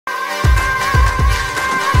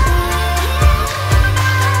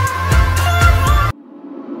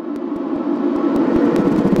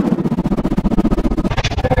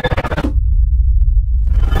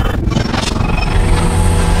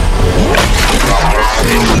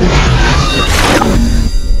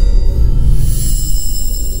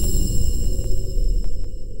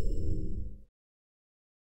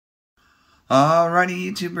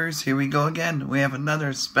Alrighty, YouTubers, here we go again. We have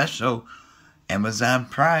another special Amazon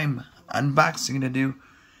Prime unboxing to do.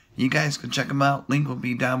 You guys can check them out. Link will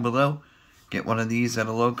be down below. Get one of these at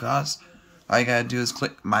a low cost. All you gotta do is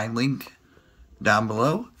click my link down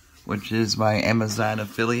below, which is my Amazon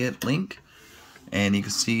affiliate link. And you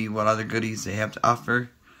can see what other goodies they have to offer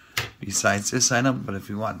besides this item. But if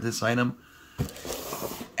you want this item,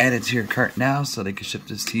 add it to your cart now so they can ship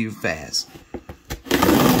this to you fast.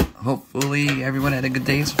 Hopefully everyone had a good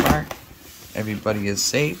day so far. Everybody is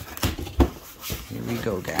safe. Here we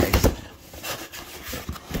go, guys.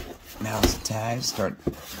 Now's the time to start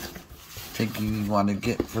thinking you want to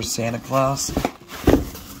get for Santa Claus.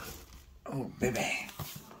 Oh, baby.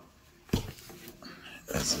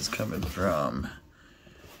 This is coming from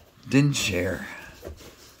Dinshare.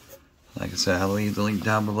 Like I said, I'll leave the link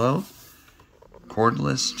down below.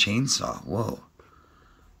 Cordless chainsaw. Whoa.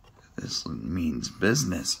 This means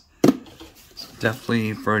business. It's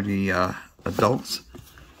definitely for the adults.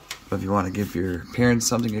 But if you want to give your parents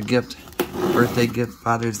something, a gift, birthday gift,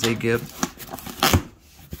 Father's Day gift,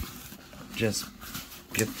 just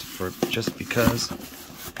because,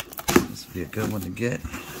 this would be a good one to get.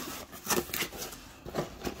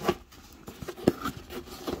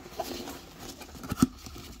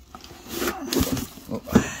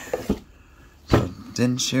 So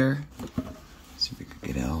Dinshare. See if we can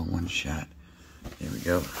get it all in one shot. There we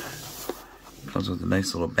go. Comes with a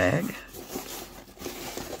nice little bag.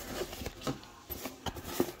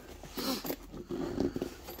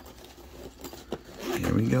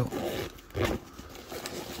 Here we go.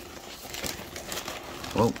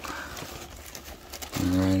 Whoa.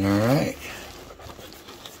 Alright.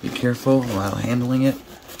 Be careful while handling it.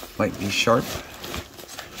 Might be sharp.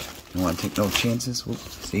 Don't want to take no chances. Whoop,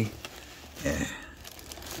 see? Yeah.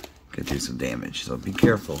 Could do some damage, so be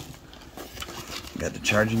careful. Got the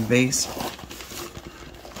charging base.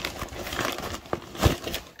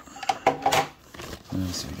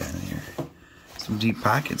 Let's see what we got in here. Some deep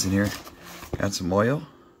pockets in here. Got some oil.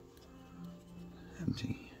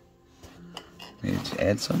 Empty. Maybe to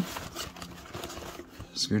add some.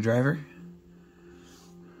 Screwdriver.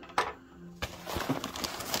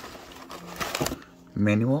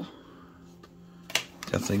 Manual.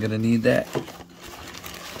 Definitely gonna need that.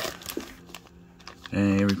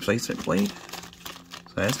 And a replacement blade.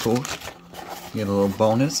 So that's cool. You get a little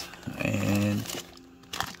bonus and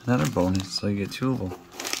another bonus, so you get two of them.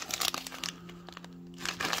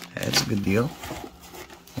 That's a good deal.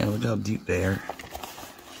 Yeah, look how deep they are.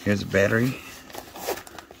 Here's a battery.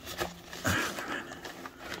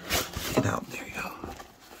 Get out. There you go.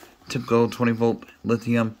 Typical 20-volt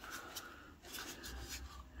lithium.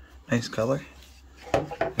 Nice color.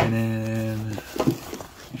 And then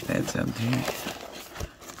that's empty.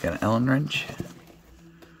 Got an Allen wrench.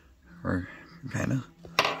 Or kind of.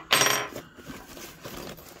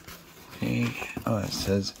 Okay. Oh, it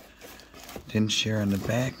says Dinshare on the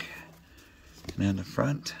back and on the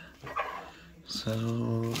front.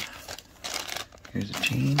 So here's a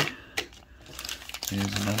chain.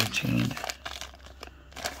 Here's another chain.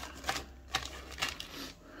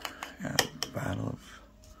 Got a bottle of.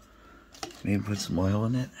 Maybe put some oil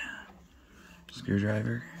in it.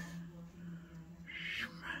 Screwdriver.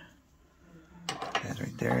 That's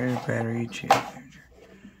right there. Battery, charger,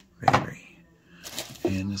 battery,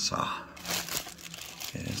 and the saw.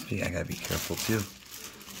 I gotta be careful too.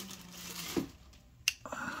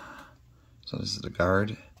 So this is the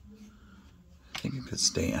guard. I think it could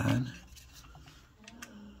stay on.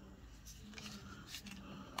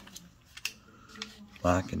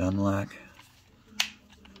 Lock and unlock.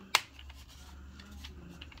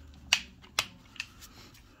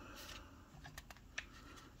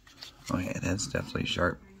 Oh yeah, that's definitely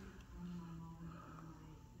sharp.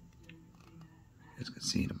 You guys can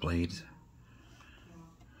see the blades.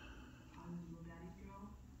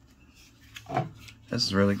 This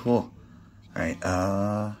is really cool. Alright,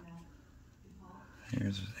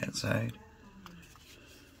 here's that side.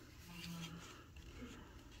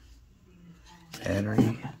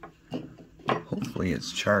 Battery. Hopefully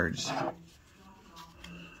it's charged.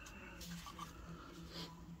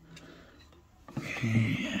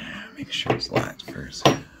 Okay, make sure it's locked first.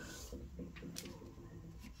 Yeah,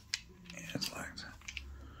 it's locked.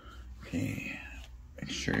 Okay, make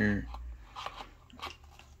sure.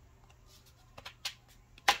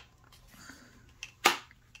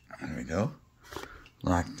 There we go.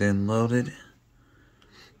 Locked in, loaded.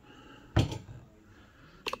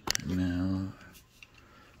 Now,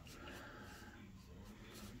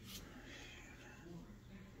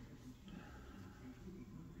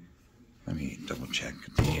 let me double check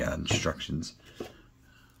the instructions.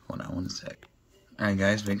 Oh no. on one sec. Alright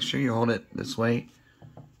guys, make sure you hold it this way.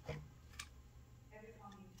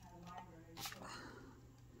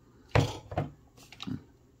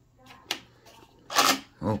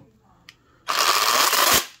 Whoa.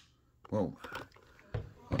 Whoa.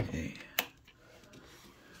 Okay.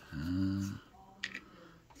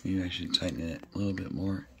 Maybe I should tighten it a little bit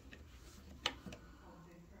more.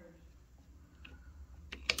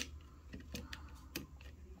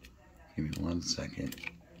 Give me 1 second.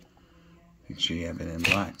 Make sure you have it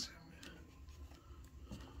unlocked.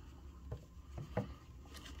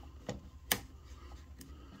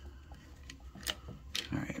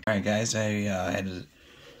 Alright guys, I had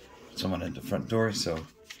someone at the front door, so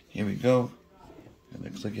here we go. Gonna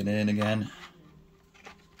click it in again.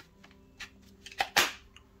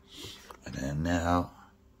 And then now,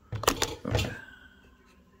 I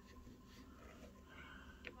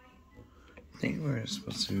think we're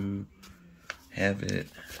supposed to have it.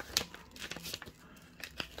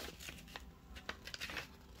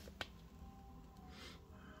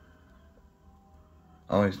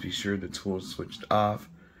 Always be sure the tool is switched off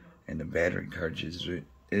and the battery cartridge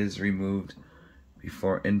is removed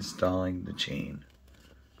before installing the chain.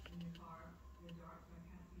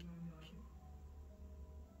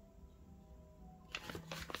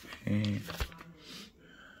 Okay.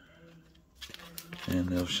 And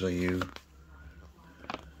they'll show you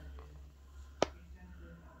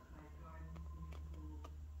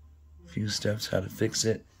a few steps how to fix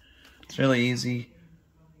it. It's really easy.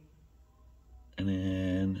 And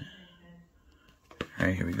then,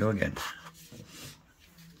 alright, here we go again.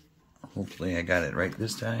 Hopefully I got it right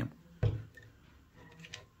this time.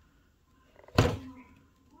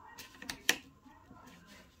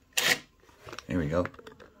 Here we go.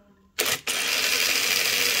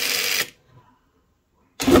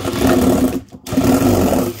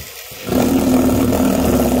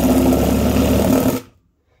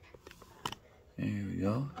 There we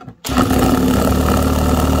go.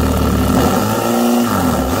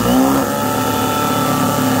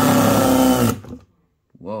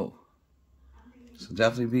 Whoa. So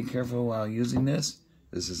definitely be careful while using this.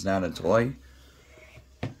 This is not a toy.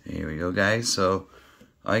 Here we go, guys. So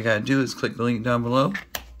all you gotta do is click the link down below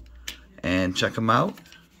and check them out.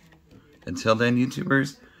 Until then,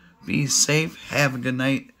 YouTubers, be safe. Have a good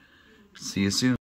night. See you soon.